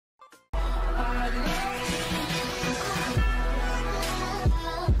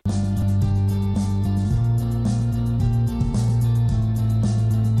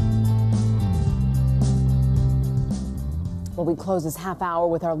Well, we close this half hour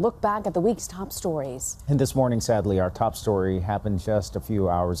with our look back at the week's top stories. And this morning, sadly, our top story happened just a few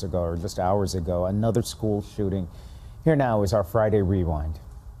hours ago, or just hours ago, another school shooting. Here now is our Friday Rewind.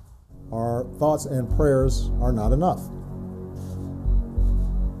 Our thoughts and prayers are not enough.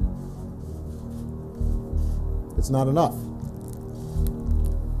 It's not enough.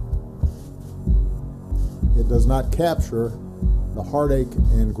 It does not capture the heartache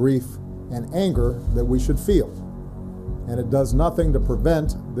and grief and anger that we should feel. And it does nothing to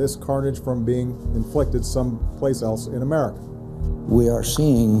prevent this carnage from being inflicted someplace else in America. We are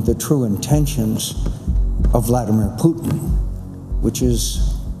seeing the true intentions of Vladimir Putin, which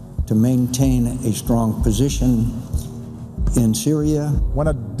is to maintain a strong position in Syria. When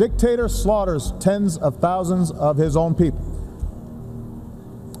a dictator slaughters tens of thousands of his own people,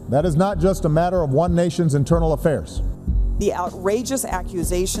 that is not just a matter of one nation's internal affairs. The outrageous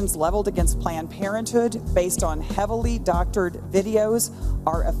accusations leveled against Planned Parenthood based on heavily doctored videos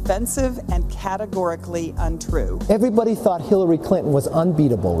are offensive and categorically untrue. Everybody thought Hillary Clinton was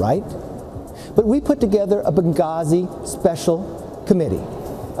unbeatable, right? But we put together a Benghazi special committee,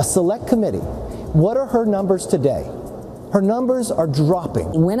 a select committee. What are her numbers today? Her numbers are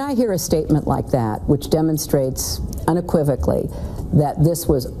dropping. When I hear a statement like that, which demonstrates unequivocally that this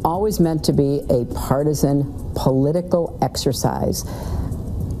was always meant to be a partisan political exercise,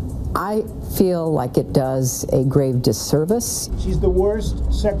 I feel like it does a grave disservice. She's the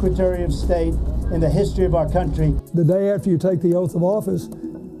worst Secretary of State in the history of our country. The day after you take the oath of office,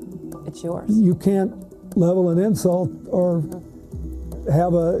 it's yours. You can't level an insult or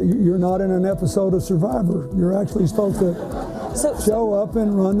you're not in an episode of Survivor. You're actually supposed to show up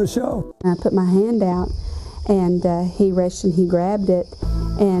and run the show. I put my hand out and he reached and he grabbed it,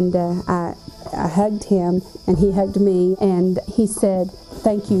 and I hugged him and he hugged me, and he said,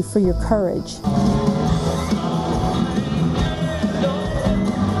 "Thank you for your courage."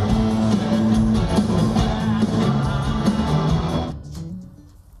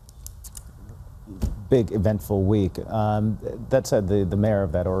 Big eventful week. That said, the mayor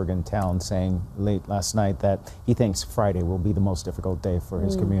of that Oregon town saying late last night that he thinks Friday will be the most difficult day for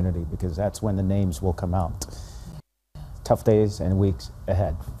his community, because that's when the names will come out. Tough days and weeks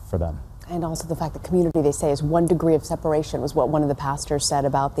ahead for them. And also the fact that community, they say, is 1 degree of separation, was what one of the pastors said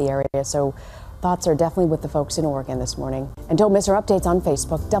about the area. So thoughts are definitely with the folks in Oregon this morning. And don't miss our updates on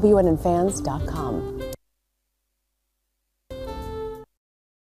Facebook, WNNFans.com.